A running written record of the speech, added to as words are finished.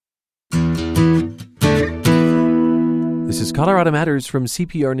This is Colorado Matters from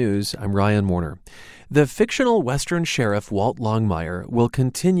CPR News. I'm Ryan Warner. The fictional Western sheriff Walt Longmire will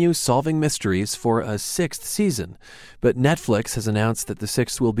continue solving mysteries for a sixth season, but Netflix has announced that the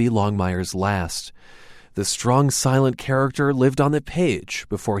sixth will be Longmire's last. The strong, silent character lived on the page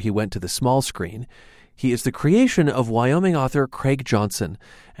before he went to the small screen. He is the creation of Wyoming author Craig Johnson,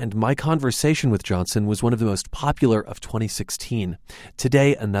 and my conversation with Johnson was one of the most popular of 2016.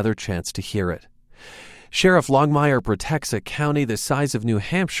 Today, another chance to hear it. Sheriff Longmire protects a county the size of New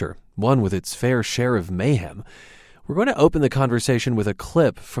Hampshire, one with its fair share of mayhem. We're going to open the conversation with a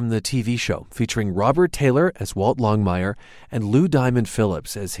clip from the TV show featuring Robert Taylor as Walt Longmire and Lou Diamond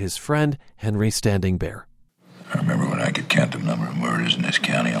Phillips as his friend Henry Standing Bear. I remember when I could count the number of murders in this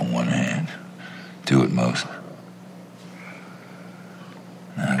county on one hand. Two at most.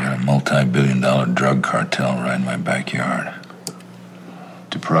 Now I got a multi-billion-dollar drug cartel right in my backyard.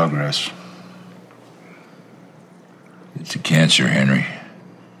 To progress. It's a cancer, Henry.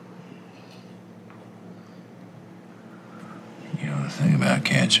 You know the thing about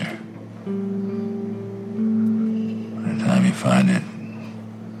cancer. By the time you find it,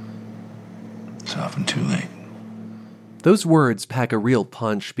 it's often too late. Those words pack a real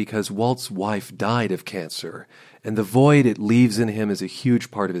punch because Walt's wife died of cancer, and the void it leaves in him is a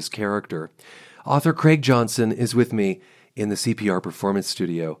huge part of his character. Author Craig Johnson is with me in the CPR Performance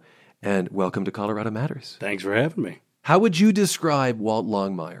Studio, and welcome to Colorado Matters. Thanks for having me. How would you describe Walt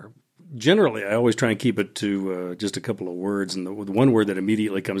Longmire? Generally, I always try and keep it to just a couple of words, and the one word that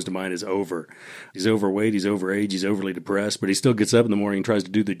immediately comes to mind is over. He's overweight, he's overage, he's overly depressed, but he still gets up in the morning and tries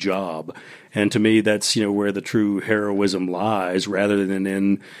to do the job. And to me, that's where the true heroism lies, rather than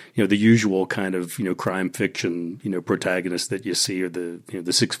in the usual kind of crime fiction protagonist that you see, or the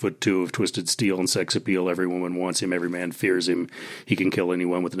 6'2" of twisted steel and sex appeal. Every woman wants him, every man fears him. He can kill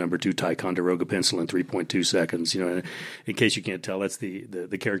anyone with the number 2 Ticonderoga pencil in 3.2 seconds. In case you can't tell, that's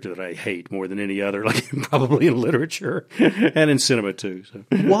the character that I hate more than any other, like probably in literature and in cinema too. So.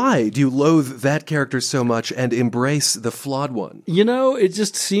 Why do you loathe that character so much and embrace the flawed one? It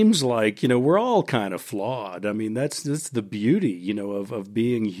just seems like we're all kind of flawed. I mean, that's the beauty of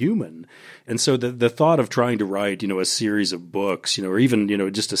being human. And so the thought of trying to write a series of books, or even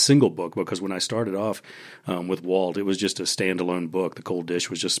just a single book, because when I started off with Walt, it was just a standalone book. The Cold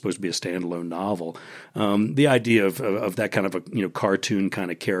Dish was just supposed to be a standalone novel. The idea of that kind of a cartoon kind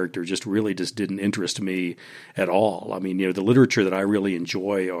of character just didn't interest me at all. I mean, the literature that I really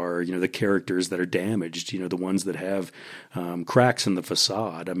enjoy are, the characters that are damaged, the ones that have cracks in the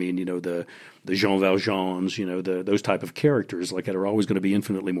facade. I mean, the Jean Valjeans, those type of characters like that are always going to be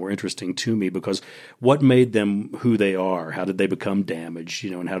infinitely more interesting to me, because what made them who they are? How did they become damaged,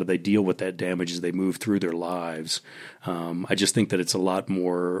 and how do they deal with that damage as they move through their lives? I just think that it's a lot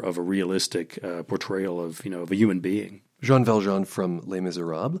more of a realistic portrayal of a human being. Jean Valjean from Les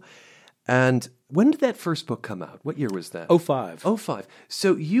Miserables. And when did that first book come out? What year was that? 2005.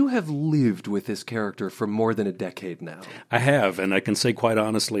 So you have lived with this character for more than a decade now. I have, and I can say quite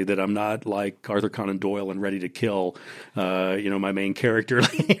honestly that I'm not like Arthur Conan Doyle and ready to kill, my main character.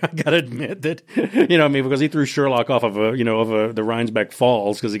 I got to admit that, because he threw Sherlock off of the Rhinesbeck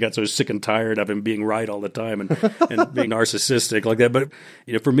Falls because he got so sick and tired of him being right all the time and being narcissistic like that. But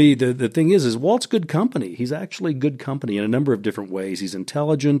for me, the thing is Walt's good company. He's actually good company in a number of different ways. He's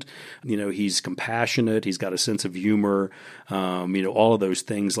intelligent. He's compassionate. He's got a sense of humor, all of those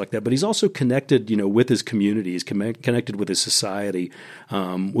things like that. But he's also connected, with his community. He's connected with his society,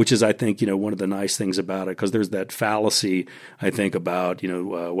 which is, I think, one of the nice things about it, because there's that fallacy, I think, about,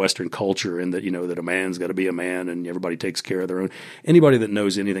 Western culture, and that, that a man's got to be a man and everybody takes care of their own. Anybody that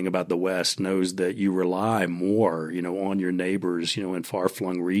knows anything about the West knows that you rely more, on your neighbors, in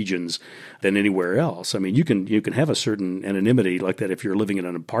far-flung regions than anywhere else. I mean, you can have a certain anonymity like that if you're living in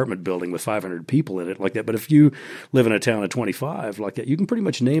an apartment building with 500 people in it like that. But if you live in a town of 25 like that, you can pretty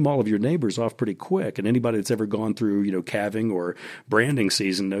much name all of your neighbors off pretty quick. And anybody that's ever gone through, calving or branding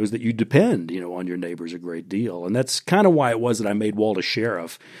season knows that you depend, on your neighbors a great deal. And that's kind of why it was that I made Walt a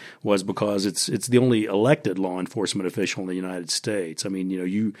sheriff, was because it's the only elected law enforcement official in the United States. I mean,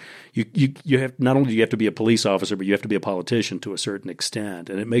 you have, not only do you have to be a police officer, but you have to be a politician to a certain extent.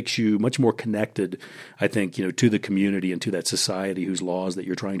 And it makes you much more connected, I think, to the community and to that society whose laws that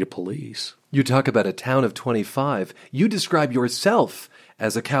you're trying to police. You talk about a town of 25. You describe yourself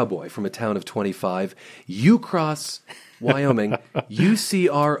as a cowboy from a town of 25. You cross Wyoming,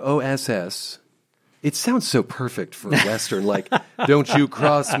 UCROSS. It sounds so perfect for Western, like Don't you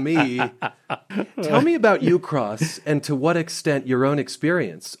cross me. Tell me about you cross and to what extent your own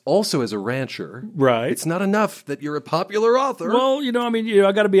experience, also as a rancher. Right. It's not enough that you're a popular author. Well,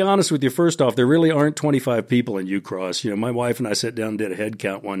 I got to be honest with you. First off, there really aren't 25 people in Ucross. My wife and I sat down and did a head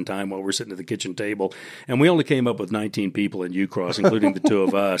count one time while we were sitting at the kitchen table, and we only came up with 19 people in Ucross, including the two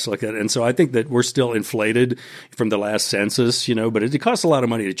of us. Like that. And so I think that we're still inflated from the last census, but it costs a lot of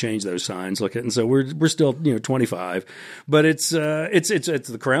money to change those signs. Like that. And so we're still 25, but it's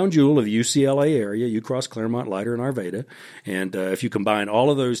the crown jewel of the UCLA area, Ucross, Claremont, Leiter, and Arvada. And if you combine all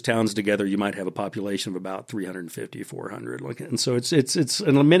of those towns together, you might have a population of about 350, 400. And so it's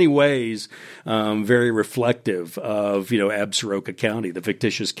in many ways very reflective of Absaroka County, the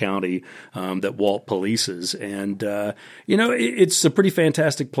fictitious county that Walt polices. And it's a pretty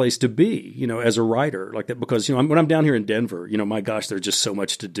fantastic place to be, as a writer like that, because when I'm down here in Denver, my gosh, there's just so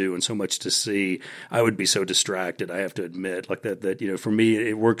much to do and so much to see. I would be so distracted, I have to admit, like that for me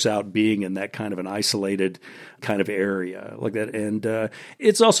it works out being in that kind of an isolated kind of area like that. And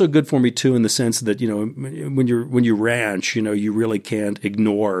it's also good for me too in the sense that when you ranch, you really can't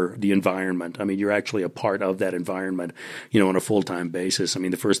ignore the environment. I mean, you're actually a part of that environment, on a full-time basis. I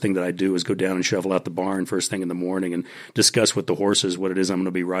mean, the first thing that I do is go down and shovel out the barn first thing in the morning and discuss with the horses what it is I'm going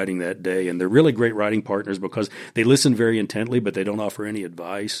to be riding that day. And they're really great riding partners because they listen very intently, but they don't offer any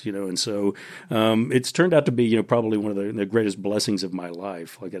advice, and so it's turned out to be, probably one of the greatest blessings of my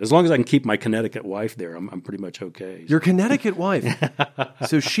life. Like that. As long as I can keep my Connecticut wife there, I'm pretty much okay. Your Connecticut wife.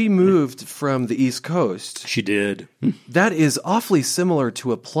 So she moved from the East Coast. She did. That is awfully similar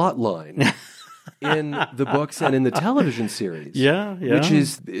to a plot line in the books and in the television series. Yeah. Which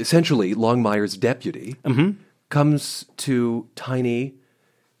is essentially Longmire's deputy comes to tiny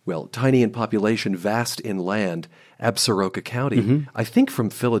in population, vast in land, Absaroka County, I think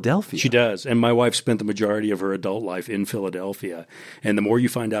from Philadelphia. She does. And my wife spent the majority of her adult life in Philadelphia. And the more you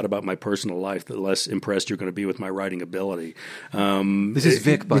find out about my personal life, the less impressed you're going to be with my writing ability. This is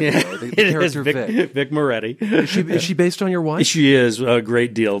Vic, by the way. The character Vic. Vic Moretti. Is she based on your wife? She is a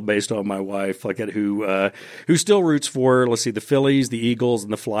great deal based on my wife, like who still roots for, the Phillies, the Eagles,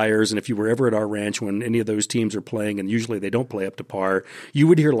 and the Flyers. And if you were ever at our ranch when any of those teams are playing, and usually they don't play up to par, you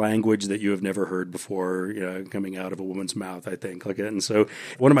would hear language that you have never heard before coming out of a woman's mouth, I think. And so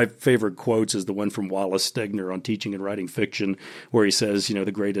one of my favorite quotes is the one from Wallace Stegner on Teaching and Writing Fiction, where he says,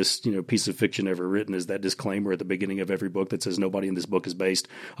 the greatest piece of fiction ever written is that disclaimer at the beginning of every book that says nobody in this book is based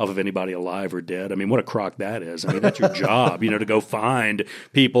off of anybody alive or dead. I mean, what a crock that is. I mean, that's your job, to go find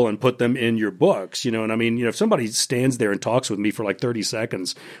people and put them in your books, and I mean, if somebody stands there and talks with me for like 30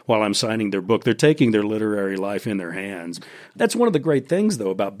 seconds while I'm signing their book, they're taking their literary life in their hands. That's one of the great things,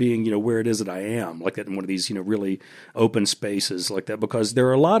 though, about being, where it is that I am, like that in one of these, really open spaces like that, because there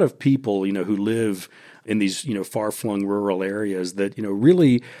are a lot of people, who live in these, far-flung rural areas that,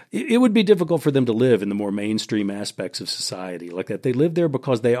 really, it would be difficult for them to live in the more mainstream aspects of society like that. They live there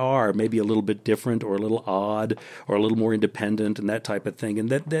because they are maybe a little bit different or a little odd or a little more independent and that type of thing. And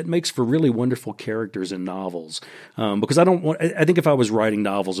that makes for really wonderful characters in novels. Because I think if I was writing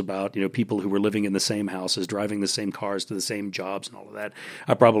novels about, people who were living in the same houses, driving the same cars to the same jobs and all of that,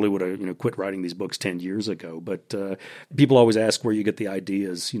 I probably would have, quit writing these books 10 years ago. But people always ask where you get the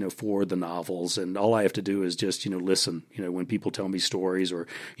ideas, for the novels. And all I have to do is just, listen, when people tell me stories or,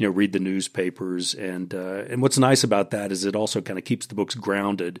 read the newspapers. And what's nice about that is it also kind of keeps the books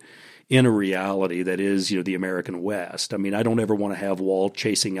grounded in a reality that is, the American West. I mean, I don't ever want to have Walt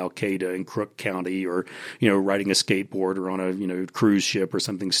chasing Al-Qaeda in Crook County or, riding a skateboard or on a, cruise ship or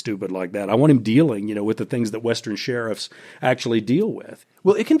something stupid like that. I want him dealing, with the things that Western sheriffs actually deal with.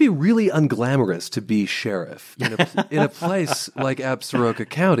 Well, it can be really unglamorous to be sheriff in a place like Absaroka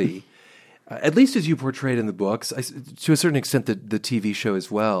County. At least as you portrayed in the books, to a certain extent the TV show as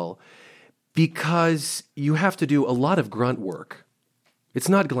well, because you have to do a lot of grunt work. It's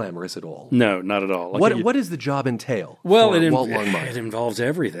not glamorous at all. No, not at all. What does the job entail? Well, it involves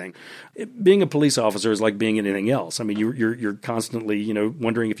everything. Being a police officer is like being anything else. I mean, you're constantly,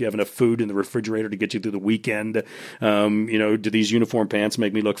 wondering if you have enough food in the refrigerator to get you through the weekend. Do these uniform pants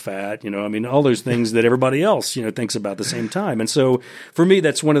make me look fat? I mean, all those things that everybody else, thinks about at the same time. And so for me,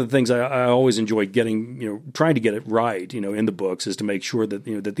 that's one of the things I always enjoy getting, trying to get it right, in the books is to make sure that,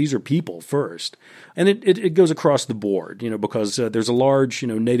 that these are people first. And it goes across the board, because there's a large large,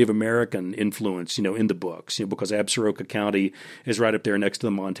 Native American influence, in the books, because Absaroka County is right up there next to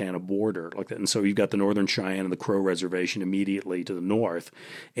the Montana border, like that. And so you've got the Northern Cheyenne and the Crow Reservation immediately to the north,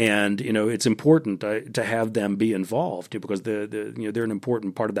 and it's important to have them be involved because they're an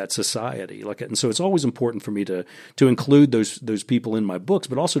important part of that society, like. And so it's always important for me to include those people in my books,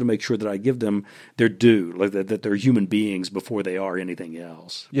 but also to make sure that I give them their due, like that they're human beings before they are anything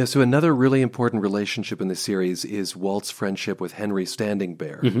else. Yeah. So another really important relationship in the series is Walt's friendship with Henry Standing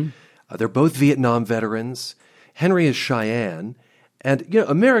Bear. Mm-hmm. They're both Vietnam veterans. Henry is Cheyenne. And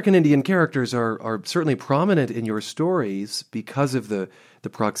American Indian characters are certainly prominent in your stories because of the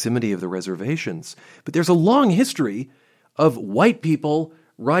proximity of the reservations. But there's a long history of white people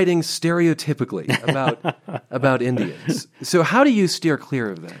writing stereotypically about Indians. So how do you steer clear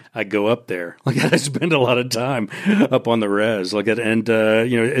of that? I go up there. I spend a lot of time up on the res. And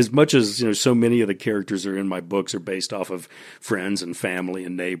as much as so many of the characters are in my books are based off of friends and family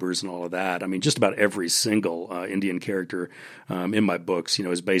and neighbors and all of that. I mean, just about every single Indian character in my books,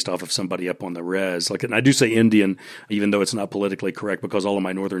 is based off of somebody up on the res. And I do say Indian, even though it's not politically correct, because all of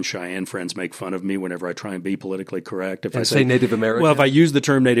my Northern Cheyenne friends make fun of me whenever I try and be politically correct. If I say Native American, well, if I use the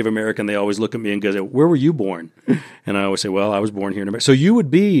term Native American, they always look at me and go, "Where were you born?" And I always say, "Well, I was born here in America." So you would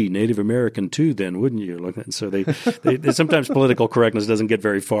be Native American too, then, wouldn't you? And so they sometimes political correctness doesn't get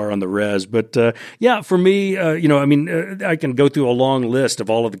very far on the res. But for me, I can go through a long list of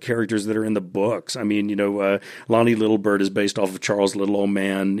all of the characters that are in the books. I mean, Lonnie Littlebird is based off of Charles Little Old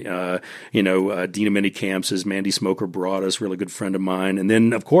Man. Dina Minnie Camps is Mandy Smoker Broadus, really good friend of mine. And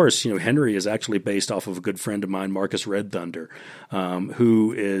then, of course, Henry is actually based off of a good friend of mine, Marcus Red Thunder,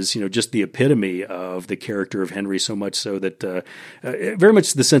 who is just the epitome of the character of Henry, so much so that very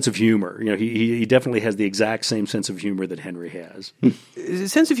much the sense of humor. He definitely has the exact same sense of humor that Henry has.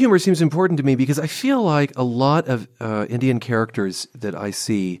 Sense of humor seems important to me because I feel like a lot of Indian characters that I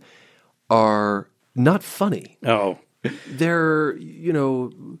see are not funny. Oh. They're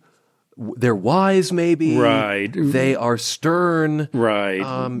wise, maybe. Right. They are stern. Right.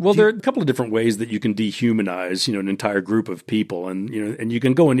 Well, there are a couple of different ways that you can dehumanize, an entire group of people, and you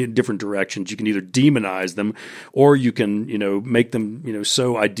can go in different directions. You can either demonize them, or you can, make them,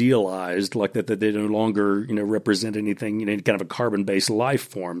 so idealized like that they no longer, represent anything, any kind of a carbon-based life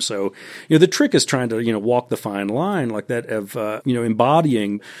form. So, the trick is trying to, walk the fine line like that of,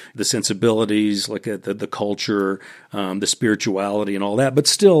 embodying the sensibilities, like the culture, the spirituality, and all that, but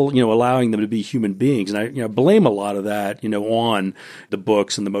still, allowing them to be human beings. And I blame a lot of that, on the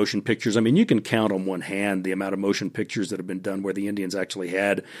books and the motion pictures. I mean, you can count on one hand the amount of motion pictures that have been done where the Indians actually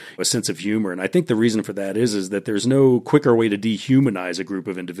had a sense of humor. And I think the reason for that is that there's no quicker way to dehumanize a group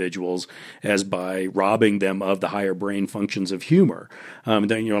of individuals as by robbing them of the higher brain functions of humor. A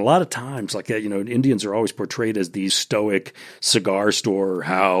lot of times, Indians are always portrayed as these stoic cigar store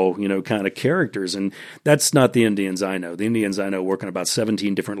kind of characters. And that's not the Indians I know. The Indians I know work on about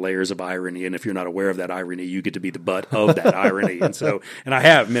 17 different layers of irony, and if you're not aware of that irony, you get to be the butt of that irony. And I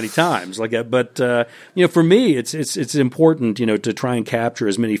have many times but for me, it's important, to try and capture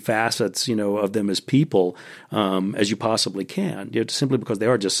as many facets, of them as people as you possibly can, simply because they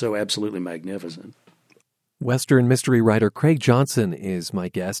are just so absolutely magnificent. Western mystery writer Craig Johnson is my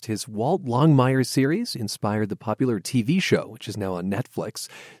guest. His Walt Longmire series inspired the popular TV show, which is now on Netflix.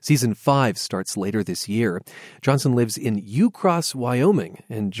 Season 5 starts later this year. Johnson lives in Ucross, Wyoming,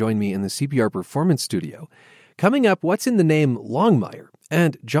 and joined me in the CPR Performance Studio. Coming up, what's in the name Longmire?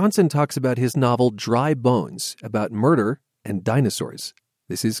 And Johnson talks about his novel Dry Bones, about murder and dinosaurs.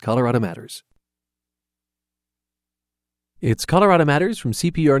 This is Colorado Matters. It's Colorado Matters from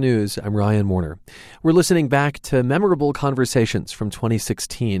CPR News. I'm Ryan Warner. We're listening back to memorable conversations from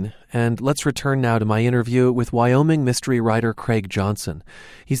 2016, and let's return now to my interview with Wyoming mystery writer Craig Johnson.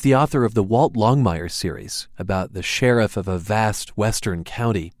 He's the author of the Walt Longmire series about the sheriff of a vast western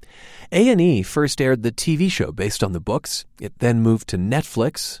county. A&E first aired the TV show based on the books. It then moved to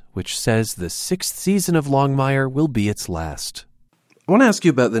Netflix, which says the 6th season of Longmire will be its last. I want to ask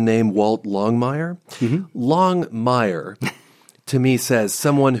you about the name Walt Longmire. Mm-hmm. Longmire, to me, says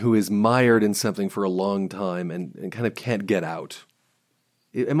someone who is mired in something for a long time and kind of can't get out.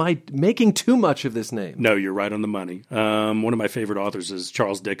 Am I making too much of this name? No, you're right on the money. One of my favorite authors is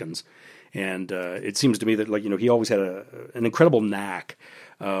Charles Dickens. And it seems to me that, he always had an incredible knack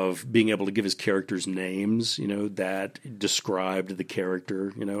of being able to give his characters names, that described the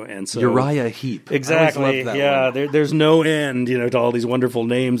character, and so Uriah Heep. Exactly. I always loved that one. There's no end, to all these wonderful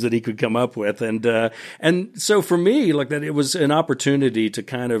names that he could come up with, and so for me, like that, it was an opportunity to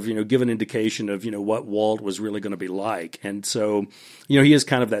kind of give an indication of what Walt was really going to be like, and so he is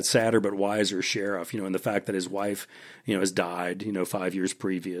kind of that sadder but wiser sheriff, and the fact that his wife has died 5 years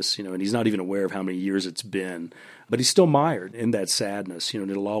previous, and he's not even aware of how many years it's been, but he's still mired in that sadness,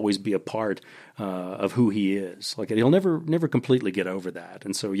 and it'll always be a part of who he is. Like he'll never completely get over that,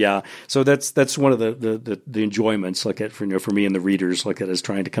 and so so that's one of the enjoyments, like for me and the readers, like that is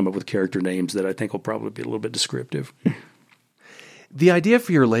trying to come up with character names that I think will probably be a little bit descriptive. The idea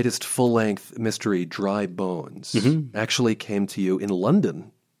for your latest full-length mystery, Dry Bones, actually came to you in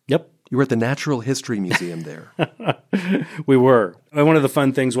London. Yep. You were at the Natural History Museum there. We were. And one of the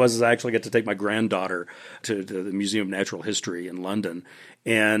fun things was I actually got to take my granddaughter to the Museum of Natural History in London.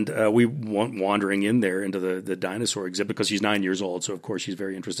 And we went wandering in there into the dinosaur exhibit because she's 9 years old. So, of course, she's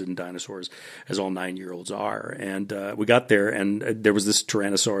very interested in dinosaurs, as all 9-year-olds are. And we got there, and there was this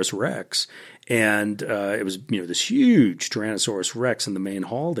Tyrannosaurus Rex. And it was, this huge Tyrannosaurus Rex in the main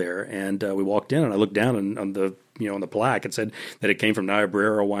hall there. And we walked in, and I looked down on the on the plaque, it said that it came from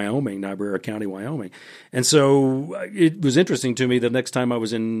Niobrara, Niobrara County, Wyoming. And so it was interesting to me the next time I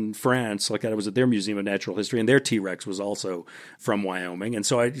was in France, like I was at their Museum of Natural History, and their T-Rex was also from Wyoming. And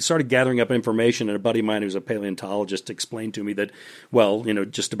so I started gathering up information, and a buddy of mine who's a paleontologist explained to me that,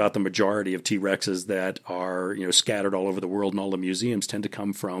 just about the majority of T-Rexes that are, scattered all over the world in all the museums tend to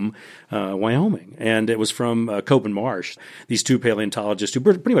come from Wyoming. And it was from Cope and Marsh, these two paleontologists who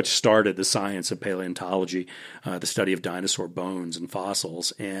pretty much started the science of paleontology, the study of dinosaur bones and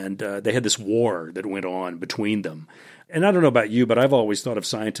fossils, and they had this war that went on between them. And I don't know about you, but I've always thought of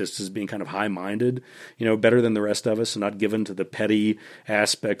scientists as being kind of high-minded, better than the rest of us, and not given to the petty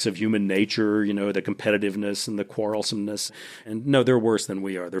aspects of human nature, the competitiveness and the quarrelsomeness. And no, they're worse than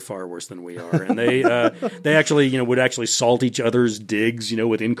we are. They're far worse than we are. And they actually, would actually salt each other's digs,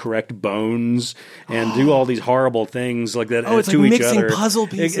 with incorrect bones and do all these horrible things like that to it's like each mixing other. Puzzle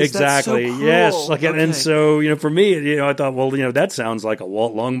pieces. Exactly. That's so cruel. Yes. Okay. And so, for me, I thought, well, that sounds like a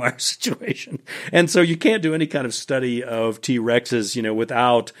Walt Longmire situation. And so you can't do any kind of study of T-Rexes,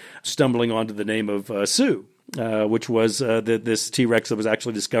 without stumbling onto the name of Sue. Which was this T-Rex that was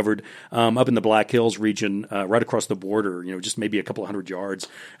actually discovered up in the Black Hills region, right across the border, just maybe a couple of 100 yards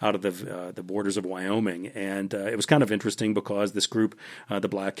out of the borders of Wyoming. And it was kind of interesting because this group, the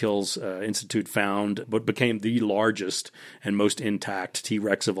Black Hills Institute, found what became the largest and most intact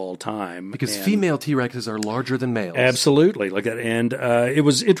T-Rex of all time. Because female T-Rexes are larger than males. Absolutely. Like that. And it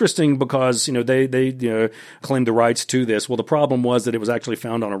was interesting because, they claimed the rights to this. Well, the problem was that it was actually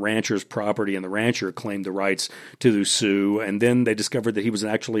found on a rancher's property, and the rancher claimed the rights to the Sioux, and then they discovered that he was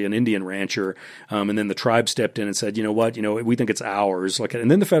actually an Indian rancher, and then the tribe stepped in and said, you know what, we think it's ours.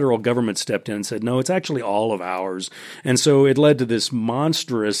 And then the federal government stepped in and said, no, it's actually all of ours. And so it led to this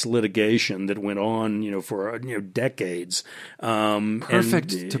monstrous litigation that went on, for decades.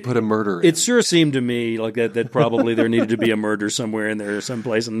 Perfect to put a murder in. It sure seemed to me like that probably there needed to be a murder somewhere in there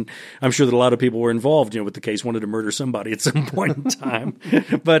someplace, and I'm sure that a lot of people were involved, with the case, wanted to murder somebody at some point in time.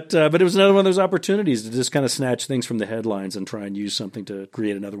 But it was another one of those opportunities to just kind of snatch things from the headlines and try and use something to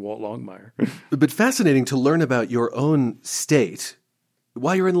create another Walt Longmire. But fascinating to learn about your own state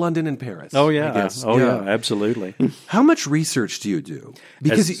while you're in London and Paris. Oh, yeah. I guess. Yeah, absolutely. How much research do you do?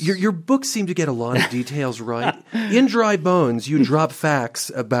 Because your books seem to get a lot of details right. In Dry Bones, you drop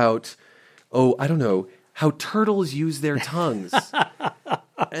facts about, I don't know, how turtles use their tongues.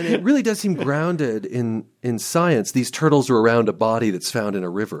 And it really does seem grounded in science. These turtles are around a body that's found in a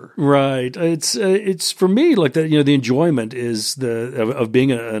river. Right. It's for me like that. The enjoyment is of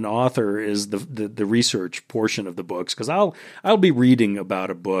being an author is the research portion of the books, because I'll be reading about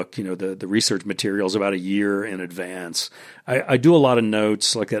a book. The research materials about a year in advance. I do a lot of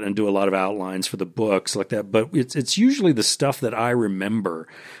notes like that and do a lot of outlines for the books like that. But it's usually the stuff that I remember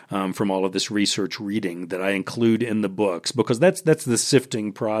from all of this research reading that I include in the books, because that's the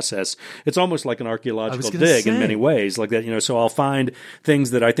sifting process. It's almost like an archaeological dig in many ways like that. So I'll find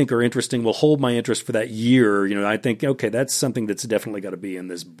things that I think are interesting, will hold my interest for that year. I think, okay, that's something that's definitely got to be in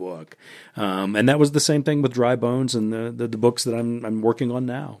this book. And that was the same thing with Dry Bones and the books that I'm working on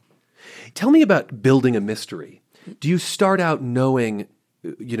now. Tell me about building a mystery. Do you start out knowing,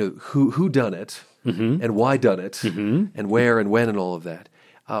 who done it and why done it and where and when and all of that?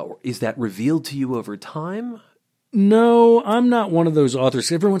 Is that revealed to you over time? No, I'm not one of those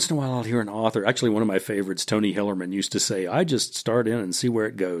authors. Every once in a while I'll hear an author. Actually, one of my favorites, Tony Hillerman, used to say, I just start in and see where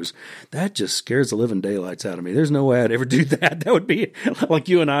it goes. That just scares the living daylights out of me. There's no way I'd ever do that. That would be like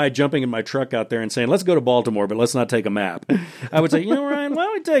you and I jumping in my truck out there and saying, let's go to Baltimore, but let's not take a map. I would say, Ryan, why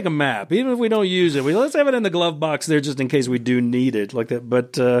don't we take a map? Even if we don't use it, let's have it in the glove box there just in case we do need it like that.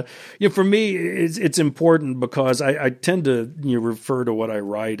 But for me, it's important because I tend to refer to what I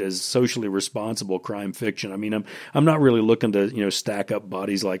write as socially responsible crime fiction. I mean, I'm not really looking to, stack up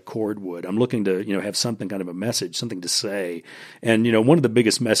bodies like cordwood. I'm looking to, have something kind of a message, something to say. And, one of the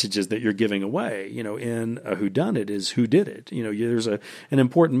biggest messages that you're giving away, in a whodunit is who did it. There's an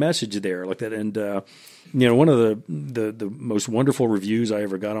important message there like that. And, one of the most wonderful reviews I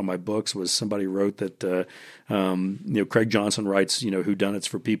ever got on my books was somebody wrote that, Craig Johnson writes, whodunits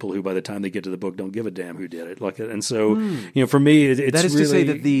for people who by the time they get to the book don't give a damn who did it. Like that. And so, for me, it's that is really, to say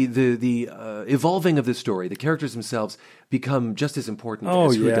that the evolving of the story, the characters themselves become just as important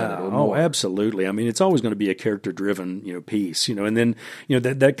as whodunit or more. Oh, absolutely. I mean, it's always going to be a character-driven, piece, and then,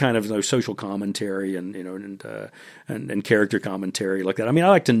 that kind of social commentary and character commentary like that. I mean, I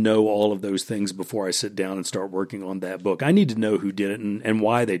like to know all of those things before I sit down and start working on that book. I need to know who did it and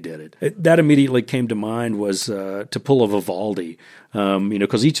why they did it. That immediately came to mind was To Pull a Vivaldi,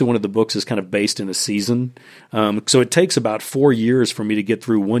 because each one of the books is kind of based in a season. So it takes about 4 years for me to get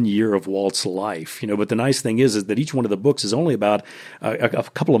through 1 year of Walt's life, but the nice thing is that each one of the books is only about a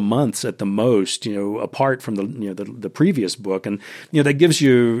couple of months at the most, apart from the previous book. And, that gives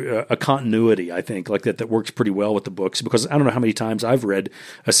you a continuity, I think, like that works pretty well with the books, because I don't know how many times I've read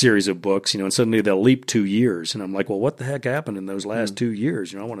a series of books, and suddenly they'll leap 2 years. And I'm like, well, what the heck happened in those last 2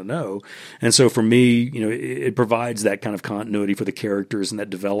 years? I want to know. And so for me, it provides that kind of continuity for the characters and that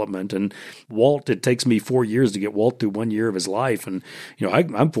development. And Walt, it takes me 4 years to get Walt through 1 year of his life. And,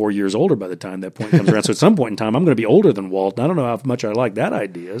 I'm 4 years older by the time that point comes around. So at some point in time, I'm going to be older than Walt. And I don't know how much I like that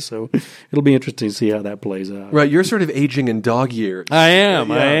idea. So it'll be interesting to see how that plays out. Right. You're sort of aging in dog years. I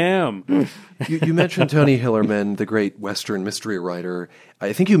am. You mentioned Tony Hillerman, the great Western mystery writer.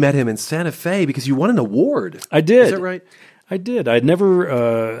 I think you met him in Santa Fe because you won an award. I did. Is that right? I did. I'd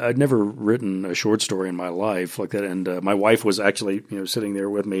never written a short story in my life like that, and my wife was actually sitting there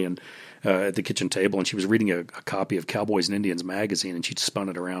with me and at the kitchen table, and she was reading a copy of Cowboys and Indians magazine, and she spun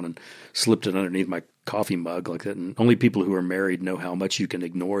it around and slipped it underneath my coffee mug like that. And only people who are married know how much you can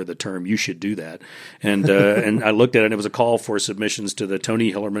ignore the term "you should do that." And and I looked at it, and it was a call for submissions to the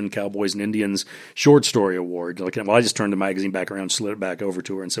Tony Hillerman Cowboys and Indians Short Story Award. Like, well, I just turned the magazine back around, slid it back over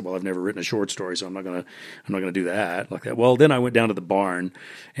to her, and said, "Well, I've never written a short story, so I'm not gonna do that like that." Well, then I went down to the barn,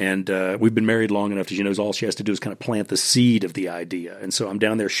 and we've been married long enough that she knows all she has to do is kind of plant the seed of the idea. And so I'm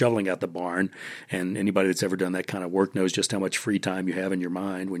down there shoveling out the barn, and anybody that's ever done that kind of work knows just how much free time you have in your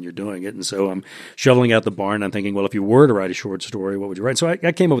mind when you're doing it. And so I'm shoveling out the barn. I'm thinking, well, if you were to write a short story, what would you write? So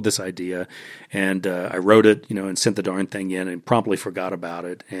I came up with this idea, and I wrote it, and sent the darn thing in, and promptly forgot about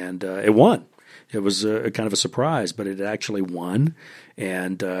it, and it won. It was kind of a surprise, but it actually won.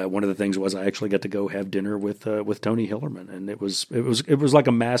 And one of the things was I actually got to go have dinner with Tony Hillerman, and it was like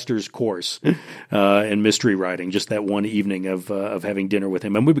a master's course in mystery writing. Just that one evening of having dinner with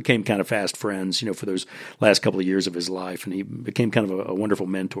him, and we became kind of fast friends, for those last couple of years of his life, and he became kind of a wonderful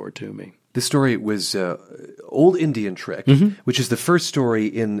mentor to me. The story was Old Indian Trick, which is the first story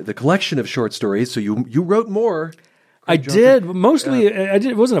in the collection of short stories. So you wrote more. I did. Mostly,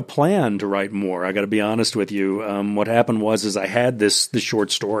 it wasn't a plan to write more. I got to be honest with you. What happened was I had this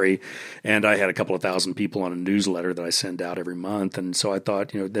short story, and I had a couple of thousand people on a newsletter that I send out every month. And so I thought,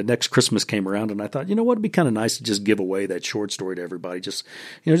 the next Christmas came around, and I thought, what, it'd be kind of nice to just give away that short story to everybody. Just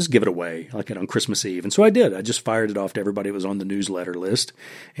give it away, like on Christmas Eve. And so I did. I just fired it off to everybody that was on the newsletter list.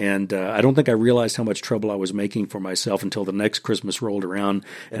 And I don't think I realized how much trouble I was making for myself until the next Christmas rolled around,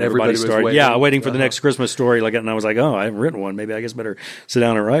 and everybody started, waiting for the next Christmas story. And I was like, oh, I haven't written one. Maybe I guess better sit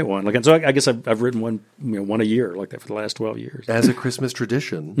down and write one. And so I guess I've written one a year like that for the last 12 years. As a Christmas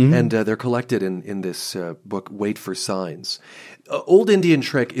tradition. And they're collected in this book, Wait for Signs. Old Indian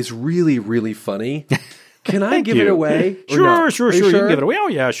Trick is really, really funny. Can I give it away? Sure. You can give it away. Oh,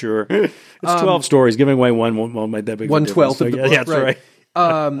 yeah, sure. It's 12 stories. Giving away one won't make that big of a difference. 1/12 of the book. Yeah, that's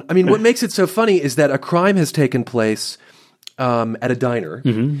right. What makes it so funny is that a crime has taken place at a diner,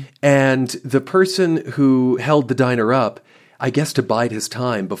 and the person who held the diner up, I guess to bide his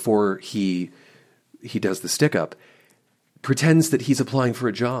time before he does the stick-up, pretends that he's applying for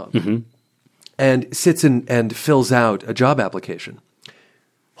a job, and sits and fills out a job application,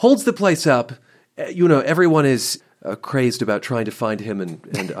 holds the place up. Everyone is crazed about trying to find him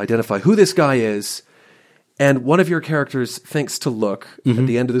and identify who this guy is, And one of your characters thinks to look at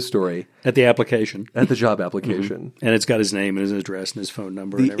the end of the story At the application. at the job application. And it's got his name and his address and his phone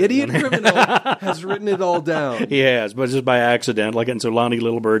number. The and everything idiot on there. criminal has written it all down. He has, but just by accident. And so Lonnie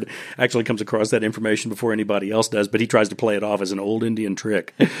Littlebird actually comes across that information before anybody else does, but he tries to play it off as an old Indian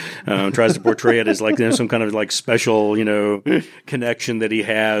trick. Tries to portray it as like some kind of like special, connection that he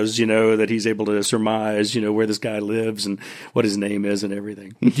has, that he's able to surmise, where this guy lives and what his name is and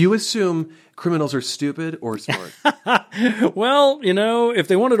everything. Do you assume criminals are stupid or smart? Well, if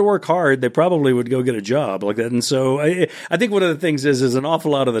they wanted to work hard, they probably would go get a job like that. And so I think one of the things is an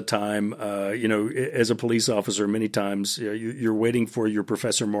awful lot of the time, as a police officer, many times you're waiting for your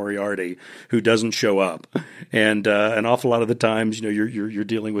Professor Moriarty who doesn't show up. And an awful lot of the times, you're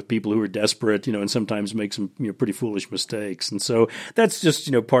dealing with people who are desperate, and sometimes make some pretty foolish mistakes. And so that's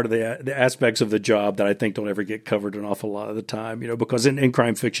just, part of the aspects of the job that I think don't ever get covered an awful lot of the time, because in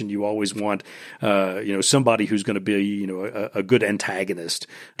crime fiction, you always want, somebody who's going to be, a good antagonist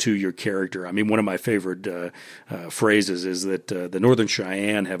to your character. I mean, one of my favorite phrases is that the Northern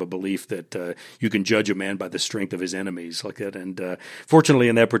Cheyenne have a belief that you can judge a man by the strength of his enemies, like that. And fortunately,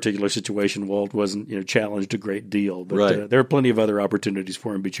 in that particular situation, Walt wasn't challenged a great deal, but right. There are plenty of other opportunities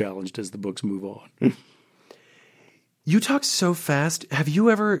for him to be challenged as the books move on. You talk so fast. Have you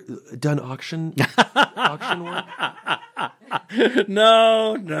ever done auction work?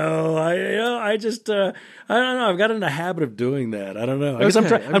 No. I just I don't know. I've got in the habit of doing that. I don't know. I guess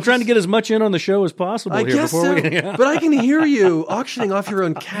I'm trying to get as much in on the show as possible I here guess before so. we. But I can hear you auctioning off your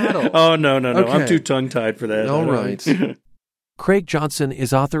own cattle. Oh no! Okay. I'm too tongue tied for that. All right. Craig Johnson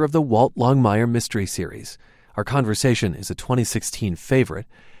is author of the Walt Longmire mystery series. Our conversation is a 2016 favorite.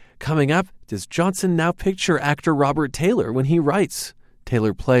 Coming up, does Johnson now picture actor Robert Taylor when he writes?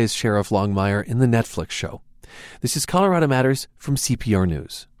 Taylor plays Sheriff Longmire in the Netflix show. This is Colorado Matters from CPR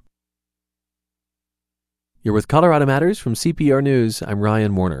News. You're with Colorado Matters from CPR News. I'm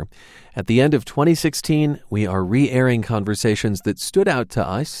Ryan Warner. At the end of 2016, we are re-airing conversations that stood out to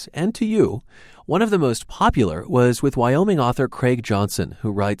us and to you. One of the most popular was with Wyoming author Craig Johnson, who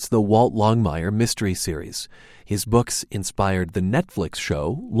writes the Walt Longmire mystery series. His books inspired the Netflix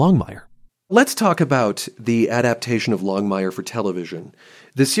show Longmire. Let's talk about the adaptation of Longmire for television.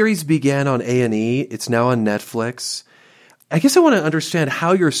 The series began on A&E. It's now on Netflix. I guess I want to understand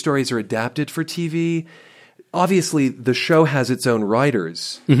how your stories are adapted for TV. Obviously, the show has its own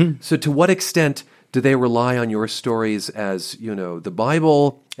writers. Mm-hmm. So to what extent do they rely on your stories as, the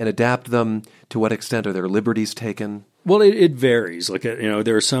Bible and adapt them? To what extent are there liberties taken? Well, it varies.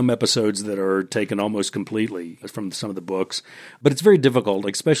 There are some episodes that are taken almost completely from some of the books, but it's very difficult,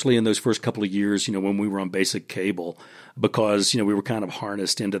 especially in those first couple of years, when we were on basic cable, because, we were kind of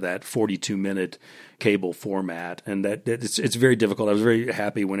harnessed into that 42-minute cable format, and that it's very difficult. I was very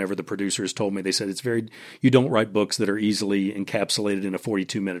happy whenever the producers told me, they said you don't write books that are easily encapsulated in a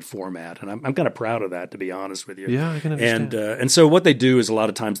 42-minute format, and I'm kind of proud of that, to be honest with you. Yeah, I can understand. And so what they do is a lot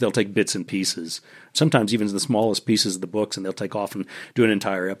of times they'll take bits and pieces, sometimes even the smallest pieces of the books, and they'll take off and do an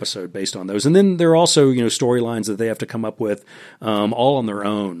entire episode based on those. And then there are also storylines that they have to come up with all on their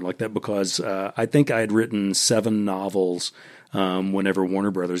own, like that, because I think I had written 7 novels whenever Warner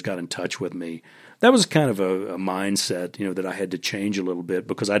Brothers got in touch with me. That was kind of a mindset, that I had to change a little bit,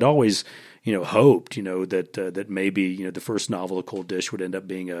 because I'd always, hoped, that maybe, the first novel, The Cold Dish, would end up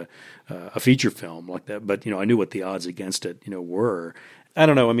being a feature film like that. But, I knew what the odds against it, were. I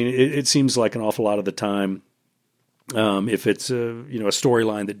don't know. I mean, it seems like an awful lot of the time, if it's a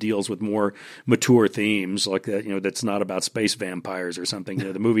storyline that deals with more mature themes like that, that's not about space vampires or something.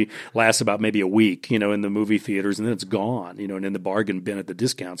 The movie lasts about maybe a week, in the movie theaters, and then it's gone, and in the bargain bin at the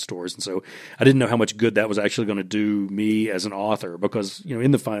discount stores. And so I didn't know how much good that was actually going to do me as an author, because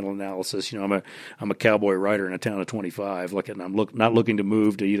in the final analysis, I'm a cowboy writer in a town of 25, and I'm not looking to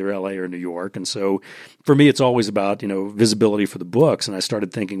move to either LA or New York. And so for me, it's always about visibility for the books. And I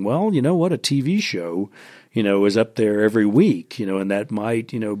started thinking, well, what, a TV show is up there every week, and that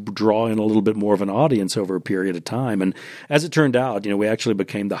might, draw in a little bit more of an audience over a period of time. And as it turned out, we actually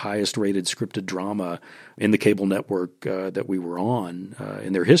became the highest rated scripted drama in the cable network that we were on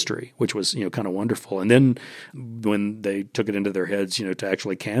in their history, which was, kind of wonderful. And then when they took it into their heads, to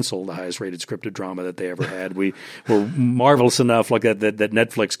actually cancel the highest rated scripted drama that they ever had, we were marvelous enough like that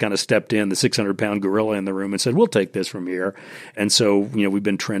Netflix kind of stepped in, the 600-pound gorilla in the room, and said, we'll take this from here. And so, we've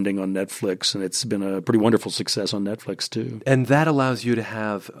been trending on Netflix, and it's been a pretty wonderful success on Netflix too. And that allows you to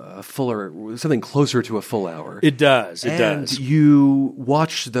have something closer to a full hour. It does. And you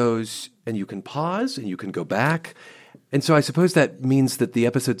watch those and you can pause and you can go back. And so I suppose that means that the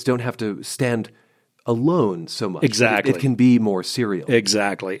episodes don't have to stand alone so much. Exactly. It can be more serial.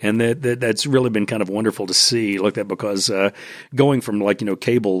 Exactly. And that's really been kind of wonderful to see like that, because going from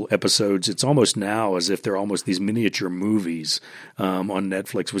cable episodes, it's almost now as if they're almost these miniature movies on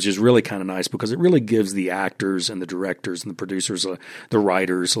Netflix, which is really kind of nice because it really gives the actors and the directors and the producers, the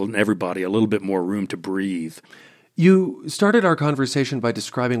writers and everybody a little bit more room to breathe. You started our conversation by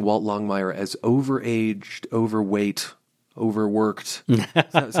describing Walt Longmire as overaged, overweight, overworked,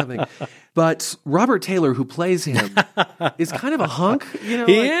 something. But Robert Taylor, who plays him, is kind of a hunk.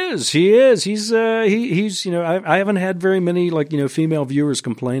 He is. He's I haven't had very many female viewers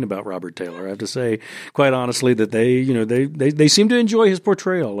complain about Robert Taylor. I have to say, quite honestly, that they seem to enjoy his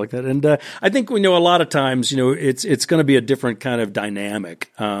portrayal like that. And I think a lot of times it's going to be a different kind of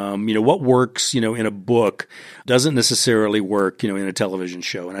dynamic. What works in a book doesn't necessarily work in a television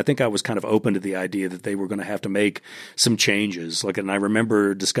show. And I think I was kind of open to the idea that they were going to have to make some changes. And I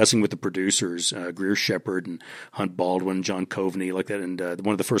remember discussing with the producers, Greer Shepard and Hunt Baldwin, John Coveney, like that. And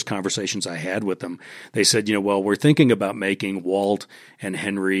one of the first conversations I had with them, they said, we're thinking about making Walt and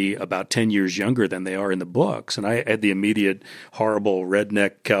Henry about 10 years younger than they are in the books. And I had the immediate horrible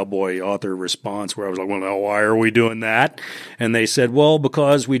redneck cowboy author response where I was like, well, now why are we doing that? And they said, well,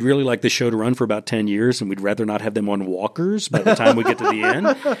 because we'd really like the show to run for about 10 years and we'd rather not have them on walkers by the time we get to the end.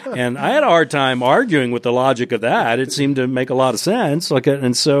 And I had a hard time arguing with the logic of that. It seemed to make a lot of sense.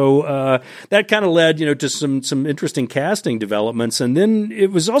 And so that kind of led, to some interesting casting developments. And then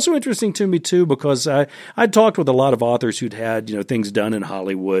it was also interesting to me too, because I talked with a lot of authors who'd had, things done in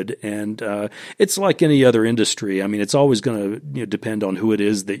Hollywood, and it's like any other industry. I mean, it's always going to depend on who it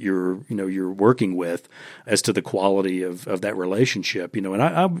is that you're working with as to the quality of that relationship. And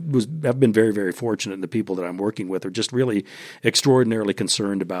I've been very, very fortunate, and the people that I'm working with are just really extraordinarily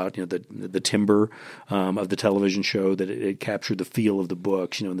concerned about the timbre of the television show, that it captured the feel of the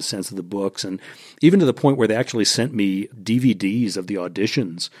books, in the sense of the books, and even to the point where they actually sent me DVDs of the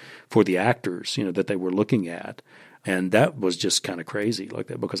auditions for the actors, that they were looking at. And that was just kind of crazy like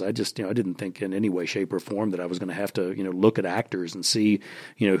that, because I just, I didn't think in any way, shape, or form that I was going to have to, look at actors and see,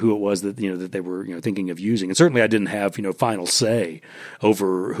 who it was that, that they were, thinking of using. And certainly I didn't have, final say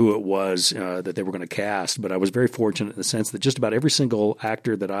over who it was that they were going to cast. But I was very fortunate in the sense that just about every single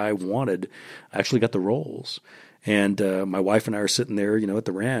actor that I wanted actually got the roles. And my wife and I are sitting there, at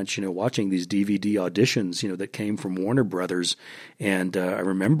the ranch, watching these DVD auditions, that came from Warner Brothers. And I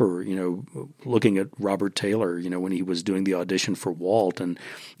remember, looking at Robert Taylor, when he was doing the audition for Walt. And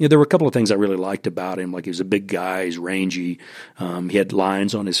there were a couple of things I really liked about him. Like, he was a big guy, he's rangy. He had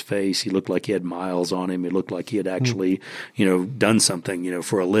lines on his face. He looked like he had miles on him. It looked like he had actually, done something,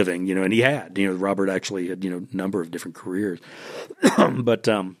 for a living, and he had. Robert actually had, a number of different careers. But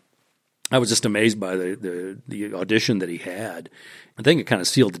I was just amazed by the audition that he had. I think it kind of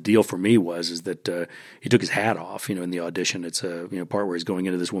sealed the deal for me is that he took his hat off, in the audition. It's a part where he's going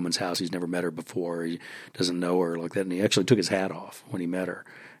into this woman's house. He's never met her before. He doesn't know her like that. And he actually took his hat off when he met her.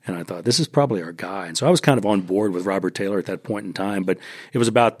 And I thought, this is probably our guy. And so I was kind of on board with Robert Taylor at that point in time. But it was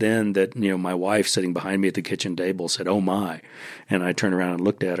about then that, my wife sitting behind me at the kitchen table said, "Oh, my." And I turned around and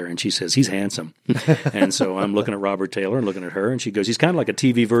looked at her, and she says, "He's handsome." And so I'm looking at Robert Taylor and looking at her, and she goes, "He's kind of like a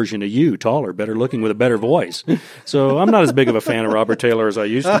TV version of you, taller, better looking, with a better voice." So I'm not as big of a fan of Robert Taylor as I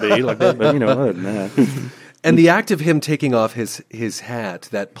used to be, like that, but, other than that. And the act of him taking off his hat,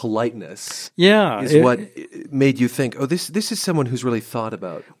 that politeness, is what made you think, oh, this is someone who's really thought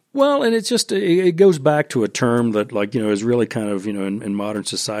about. Well, and it's just, it goes back to a term that, has really kind of, in modern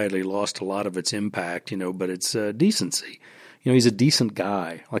society lost a lot of its impact, but it's decency. He's a decent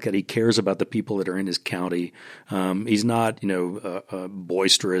guy. Like that, he cares about the people that are in his county. He's not,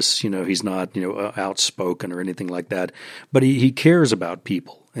 boisterous. He's not, outspoken or anything like that. But he cares about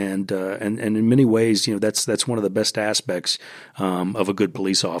people. And in many ways, that's one of the best aspects of a good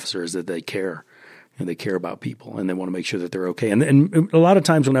police officer, is that they care. And they care about people, and they want to make sure that they're okay. And a lot of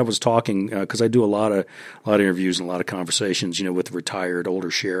times when I was talking, because I do a lot of interviews and a lot of conversations, with retired older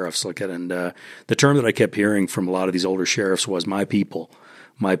sheriffs like that, and the term that I kept hearing from a lot of these older sheriffs was "my people,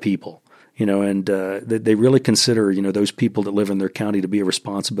 my people." And they really consider, those people that live in their county to be a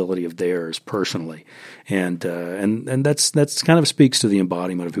responsibility of theirs personally, and that's kind of speaks to the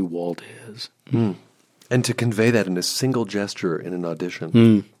embodiment of who Walt is. Mm. And to convey that in a single gesture in an audition.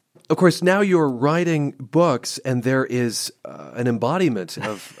 Mm. Of course, now you're writing books, and there is an embodiment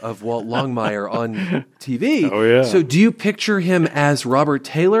of Walt Longmire on TV. Oh, yeah. So do you picture him as Robert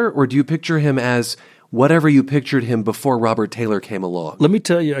Taylor, or do you picture him as whatever you pictured him before Robert Taylor came along? Let me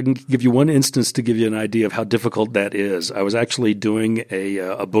tell you, I can give you one instance to give you an idea of how difficult that is. I was actually doing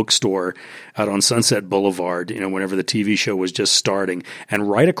a bookstore out on Sunset Boulevard, whenever the TV show was just starting. And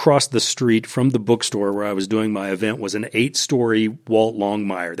right across the street from the bookstore where I was doing my event was an 8-story Walt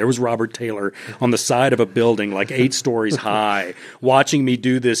Longmire. There was Robert Taylor on the side of a building like 8 stories high, watching me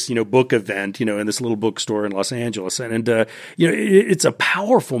do this, book event, in this little bookstore in Los Angeles. And it's a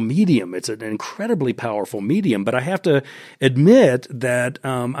powerful medium. It's an incredibly powerful medium. But I have to admit that,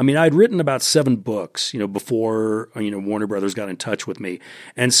 I'd written about 7 books, before, Warner Brothers got in touch with me.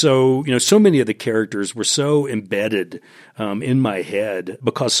 And so, so many of the characters were so embedded in my head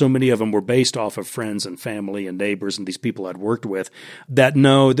because so many of them were based off of friends and family and neighbors and these people I'd worked with that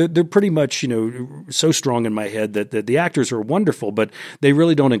they're pretty much, so strong in my head that the actors are wonderful, but they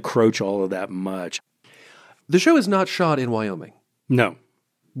really don't encroach all of that much. The show is not shot in Wyoming. No.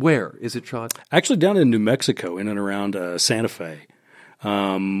 Where is it shot? Actually, down in New Mexico, in and around Santa Fe.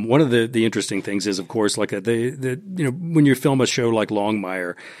 One of the interesting things is, of course, like when you film a show like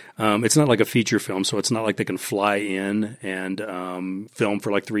Longmire, it's not like a feature film, so it's not like they can fly in and film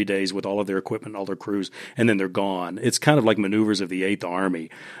for like 3 days with all of their equipment, all their crews, and then they're gone. It's kind of like maneuvers of the Eighth Army.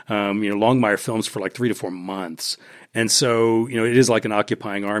 Longmire films for like 3 to 4 months. And so, it is like an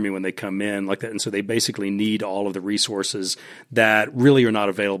occupying army when they come in like that. And so they basically need all of the resources that really are not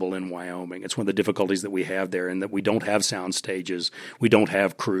available in Wyoming. It's one of the difficulties that we have there, and that we don't have sound stages. We don't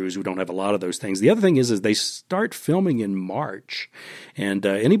have crews. We don't have a lot of those things. The other thing is they start filming in March. And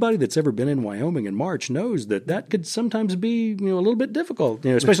anybody that's ever been in Wyoming in March knows that could sometimes be, a little bit difficult,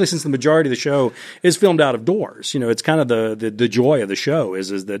 especially since the majority of the show is filmed out of doors. It's kind of the joy of the show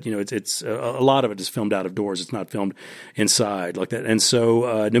is that, it's a lot of it is filmed out of doors. It's not filmed inside like that. And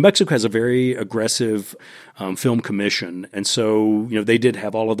so New Mexico has a very aggressive film commission. And so, they did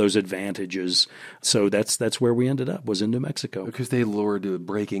have all of those advantages. So that's where we ended up, was in New Mexico. Because they lured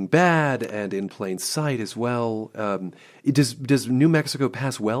Breaking Bad and In Plain Sight as well. Does New Mexico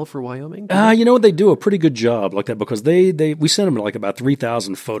pass well for Wyoming? They do a pretty good job like that because we sent them like about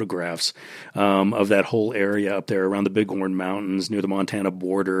 3,000 photographs of that whole area up there around the Bighorn Mountains near the Montana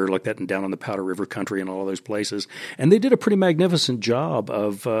border like that, and down on the Powder River country and all of those places. And they did a pretty magnificent job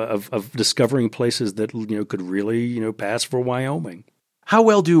of discovering places that could really pass for Wyoming. How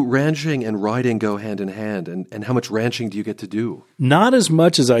well do ranching and riding go hand in hand, and how much ranching do you get to do? Not as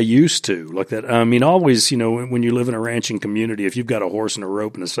much as I used to, like that. Always, when you live in a ranching community, if you've got a horse and a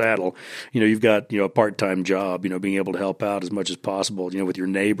rope and a saddle, you've got, a part-time job, being able to help out as much as possible, with your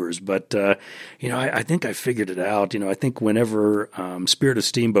neighbors. But, I think I figured it out. I think whenever Spirit of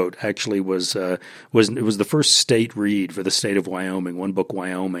Steamboat actually it was the first state read for the state of Wyoming, One Book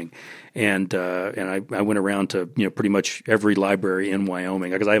Wyoming. And I went around to, pretty much every library in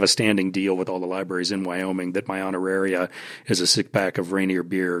Wyoming, because I have a standing deal with all the libraries in Wyoming that my honoraria is a 6-pack of Rainier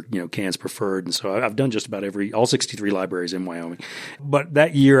beer, cans preferred. And so I've done just about all 63 libraries in Wyoming. But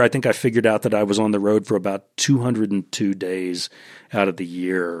that year, I think I figured out that I was on the road for about 202 days out of the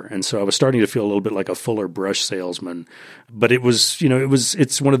year. And so I was starting to feel a little bit like a Fuller Brush salesman. But it was,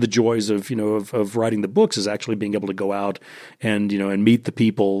 it's one of the joys of writing the books is actually being able to go out and, and meet the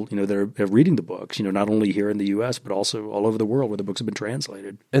people, that are reading the books, not only here in the U.S., but also all over the world where the books have been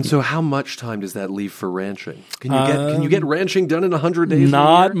translated. And so how much time does that leave for ranching? Can you get ranching done in 100 days?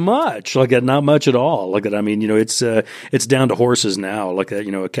 Not much. Not much at all. It's down to horses now.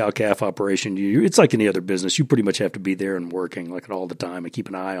 A cow-calf operation, it's like any other business. You pretty much have to be there and working all the time and keep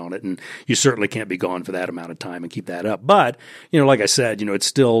an eye on it. And you certainly can't be gone for that amount of time and keep that up. But, like I said, it's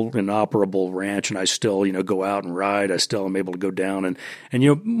still an operable ranch, and I still, go out and ride. I still am able to go down.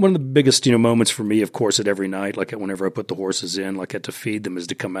 And one of the biggest, moments for me, of course, at every night, whenever I put the horses in, to feed them, is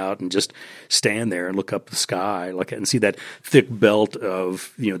to come out and just stand there and look up the sky, and see that thick belt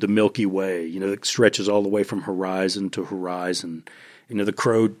of, the Milky Way, that stretches all the way from horizon to horizon. The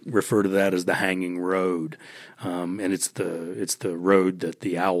Crow refer to that as the hanging road. And it's the road that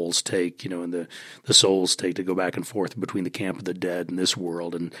the owls take, and the souls take to go back and forth between the camp of the dead and this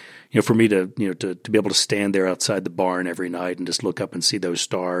world. And, for me to be able to stand there outside the barn every night and just look up and see those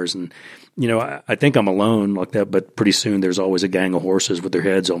stars. And, I think I'm alone like that, but pretty soon there's always a gang of horses with their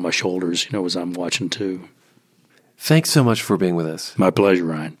heads on my shoulders, as I'm watching too. Thanks so much for being with us. My pleasure,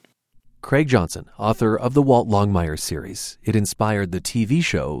 Ryan. Craig Johnson, author of the Walt Longmire series. It inspired the TV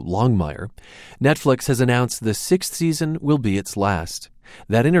show Longmire. Netflix has announced the 6th season will be its last.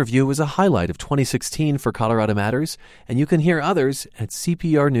 That interview was a highlight of 2016 for Colorado Matters, and you can hear others at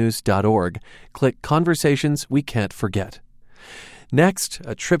cprnews.org. Click Conversations We Can't Forget. Next,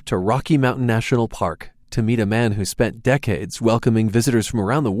 a trip to Rocky Mountain National Park to meet a man who spent decades welcoming visitors from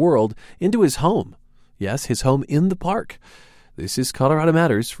around the world into his home. Yes, his home in the park. This is Colorado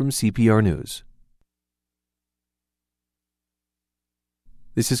Matters from CPR News.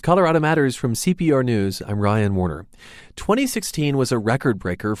 This is Colorado Matters from CPR News. I'm Ryan Warner. 2016 was a record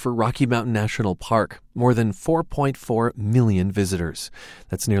breaker for Rocky Mountain National Park. More than 4.4 million visitors.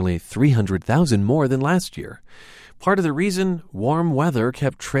 That's nearly 300,000 more than last year. Part of the reason, warm weather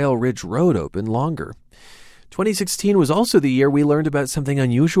kept Trail Ridge Road open longer. 2016 was also the year we learned about something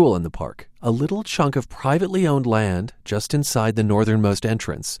unusual in the park, a little chunk of privately owned land just inside the northernmost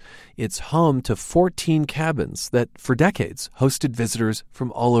entrance. It's home to 14 cabins that, for decades, hosted visitors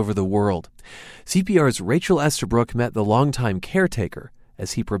from all over the world. CPR's Rachel Estabrook met the longtime caretaker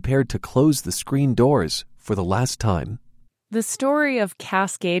as he prepared to close the screen doors for the last time. The story of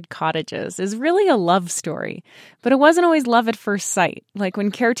Cascade Cottages is really a love story, but it wasn't always love at first sight, like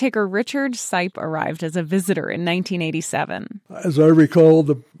when caretaker Richard Sipe arrived as a visitor in 1987. As I recall,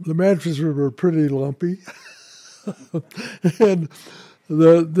 the mattresses were pretty lumpy, and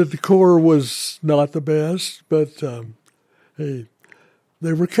the decor was not the best, but hey,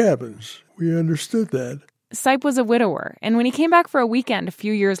 they were cabins. We understood that. Sipe was a widower, and when he came back for a weekend a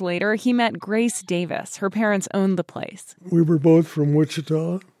few years later, he met Grace Davis. Her parents owned the place. We were both from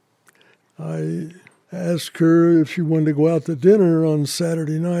Wichita. I asked her if she wanted to go out to dinner on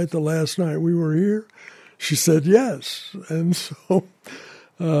Saturday night, the last night we were here. She said yes. And so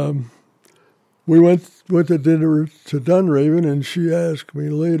we went to dinner to Dunraven, and she asked me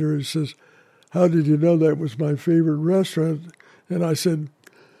later, she says, "How did you know that was my favorite restaurant?" And I said,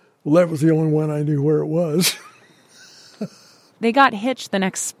 "Well, that was the only one I knew where it was." They got hitched the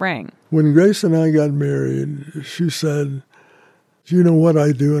next spring. When Grace and I got married, she said, "Do you know what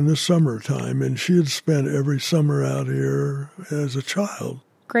I do in the summertime?" And she had spent every summer out here as a child.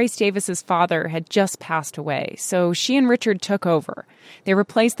 Grace Davis's father had just passed away, so she and Richard took over. They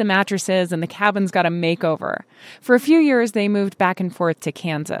replaced the mattresses and the cabins got a makeover. For a few years, they moved back and forth to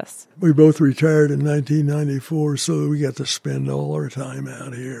Kansas. We both retired in 1994, so we got to spend all our time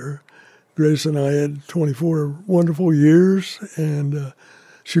out here. Grace and I had 24 wonderful years, and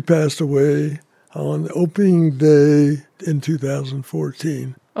she passed away on opening day in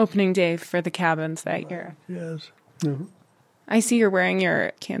 2014. Opening day for the cabins that year. Yes. Mm-hmm. I see you're wearing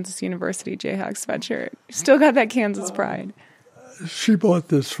your Kansas University Jayhawks sweatshirt. Still got that Kansas pride. She bought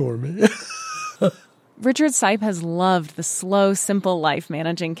this for me. Richard Sipe has loved the slow, simple life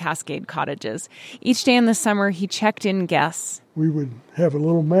managing Cascade Cottages. Each day in the summer, he checked in guests. We would have a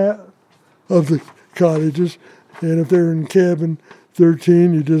little map of the cottages, and if they're in cabin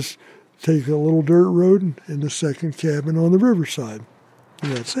 13, you just take a little dirt road and the second cabin on the riverside.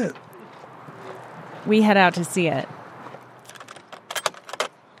 And that's it. We head out to see it.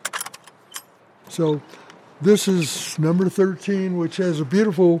 So this is number 13, which has a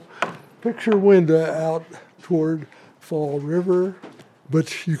beautiful picture window out toward Fall River.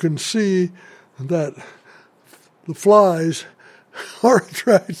 But you can see that the flies are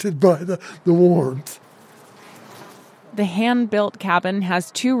attracted by the warmth. The hand-built cabin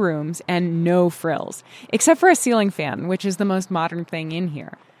has 2 rooms and no frills, except for a ceiling fan, which is the most modern thing in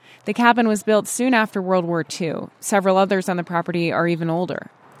here. The cabin was built soon after World War II. Several others on the property are even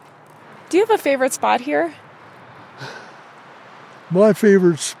older. Do you have a favorite spot here? My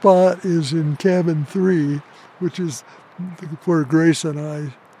favorite spot is in cabin 3, which is where Grace and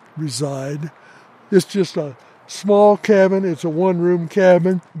I reside. It's just a small cabin. It's a one-room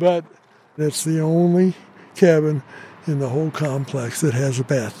cabin, but that's the only cabin in the whole complex that has a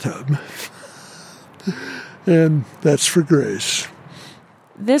bathtub. And that's for Grace.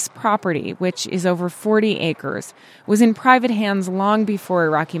 This property, which is over 40 acres, was in private hands long before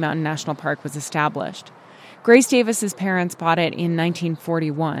Rocky Mountain National Park was established. Grace Davis's parents bought it in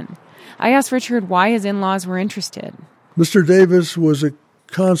 1941. I asked Richard why his in-laws were interested. Mr. Davis was a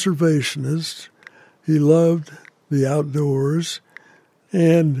conservationist. He loved the outdoors,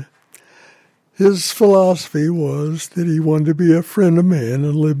 and his philosophy was that he wanted to be a friend of man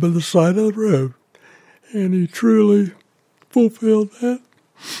and live by the side of the road. And he truly fulfilled that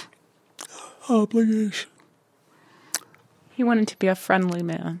obligation. He wanted to be a friendly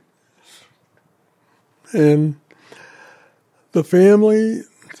man. And the family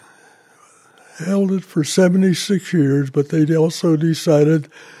held it for 76 years, but they also decided,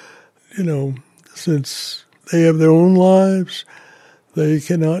 since they have their own lives, they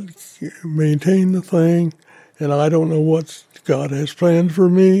cannot maintain the thing, and I don't know what God has planned for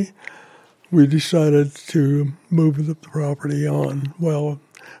me. We decided to move the property on. Well,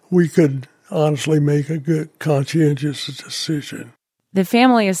 we could honestly make a good conscientious decision. The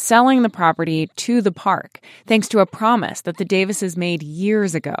family is selling the property to the park, thanks to a promise that the Davises made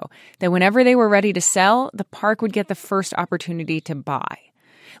years ago, that whenever they were ready to sell, the park would get the first opportunity to buy.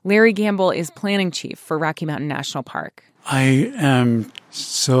 Larry Gamble is planning chief for Rocky Mountain National Park. I am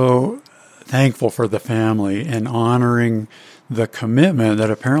so thankful for the family and honoring the commitment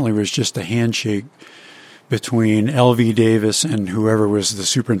that apparently was just a handshake between L.V. Davis and whoever was the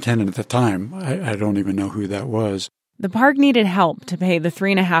superintendent at the time. I don't even know who that was. The park needed help to pay the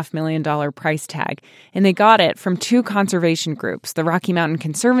 $3.5 million price tag, and they got it from two conservation groups, the Rocky Mountain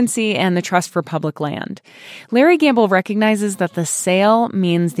Conservancy and the Trust for Public Land. Larry Gamble recognizes that the sale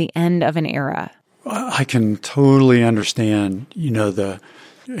means the end of an era. I can totally understand, the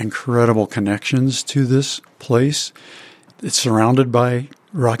incredible connections to this place. It's surrounded by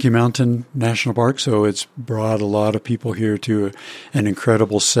Rocky Mountain National Park, so it's brought a lot of people here to an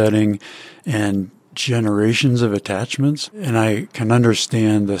incredible setting and generations of attachments, and I can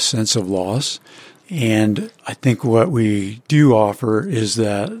understand the sense of loss. And I think what we do offer is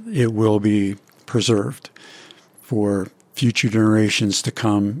that it will be preserved for future generations to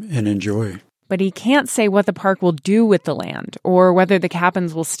come and enjoy. But he can't say what the park will do with the land or whether the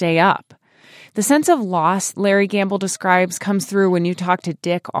cabins will stay up. The sense of loss Larry Gamble describes comes through when you talk to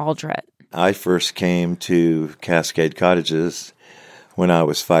Dick Aldrett. I first came to Cascade Cottages when I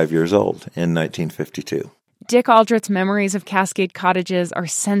was 5 years old in 1952. Dick Aldrett's memories of Cascade Cottages are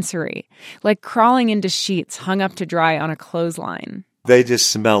sensory, like crawling into sheets hung up to dry on a clothesline. They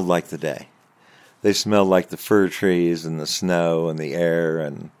just smelled like the day. They smelled like the fir trees and the snow and the air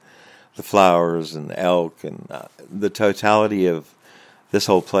and the flowers and the elk, and the totality of this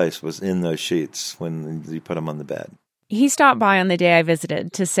whole place was in those sheets when you put them on the bed. He stopped by on the day I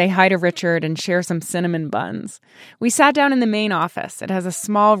visited to say hi to Richard and share some cinnamon buns. We sat down in the main office. It has a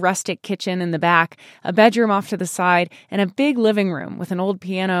small rustic kitchen in the back, a bedroom off to the side, and a big living room with an old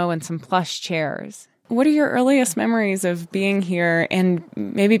piano and some plush chairs. What are your earliest memories of being here and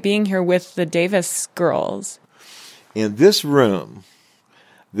maybe being here with the Davis girls? In this room,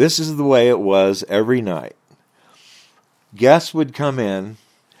 this is the way it was every night. Guests would come in,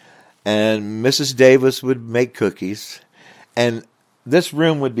 and Mrs. Davis would make cookies, and this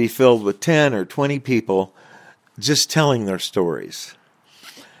room would be filled with 10 or 20 people just telling their stories.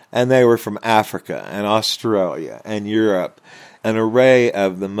 And they were from Africa and Australia and Europe, an array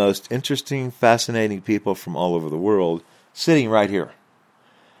of the most interesting, fascinating people from all over the world sitting right here.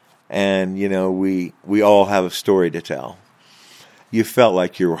 And, we all have a story to tell. You felt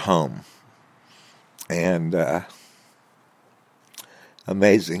like you were home. And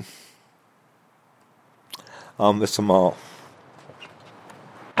amazing. I'll miss them all.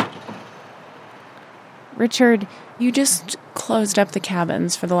 Richard, you just closed up the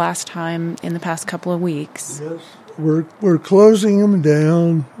cabins for the last time in the past couple of weeks. Yes, we're closing them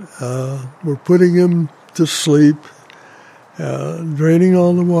down. We're putting them to sleep, draining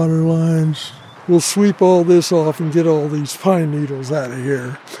all the water lines. We'll sweep all this off and get all these pine needles out of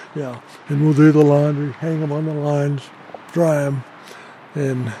here. Yeah, and we'll do the laundry, hang them on the lines, dry them,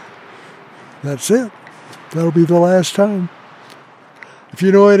 and that's it. That'll be the last time. If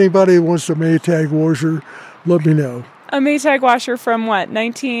you know anybody who wants a Maytag washer, let me know. A Maytag washer from what,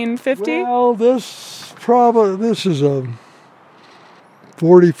 1950? Well, this is a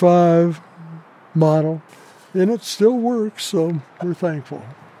 45 model, and it still works, so we're thankful.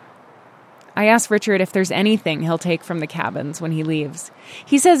 I asked Richard if there's anything he'll take from the cabins when he leaves.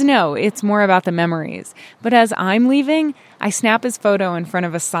 He says no, it's more about the memories. But as I'm leaving, I snap his photo in front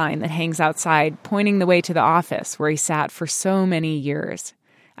of a sign that hangs outside, pointing the way to the office where he sat for so many years.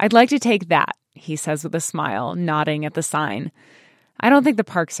 I'd like to take that, he says with a smile, nodding at the sign. I don't think the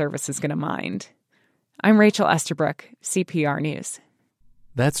Park Service is going to mind. I'm Rachel Estabrook, CPR News.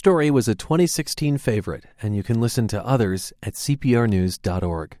 That story was a 2016 favorite, and you can listen to others at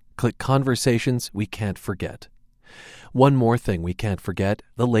cprnews.org. Click Conversations We Can't Forget. One more thing we can't forget,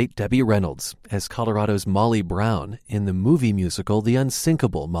 the late Debbie Reynolds as Colorado's Molly Brown in the movie musical The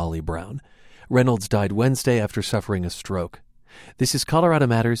Unsinkable Molly Brown. Reynolds died Wednesday after suffering a stroke. This is Colorado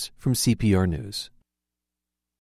Matters from CPR News.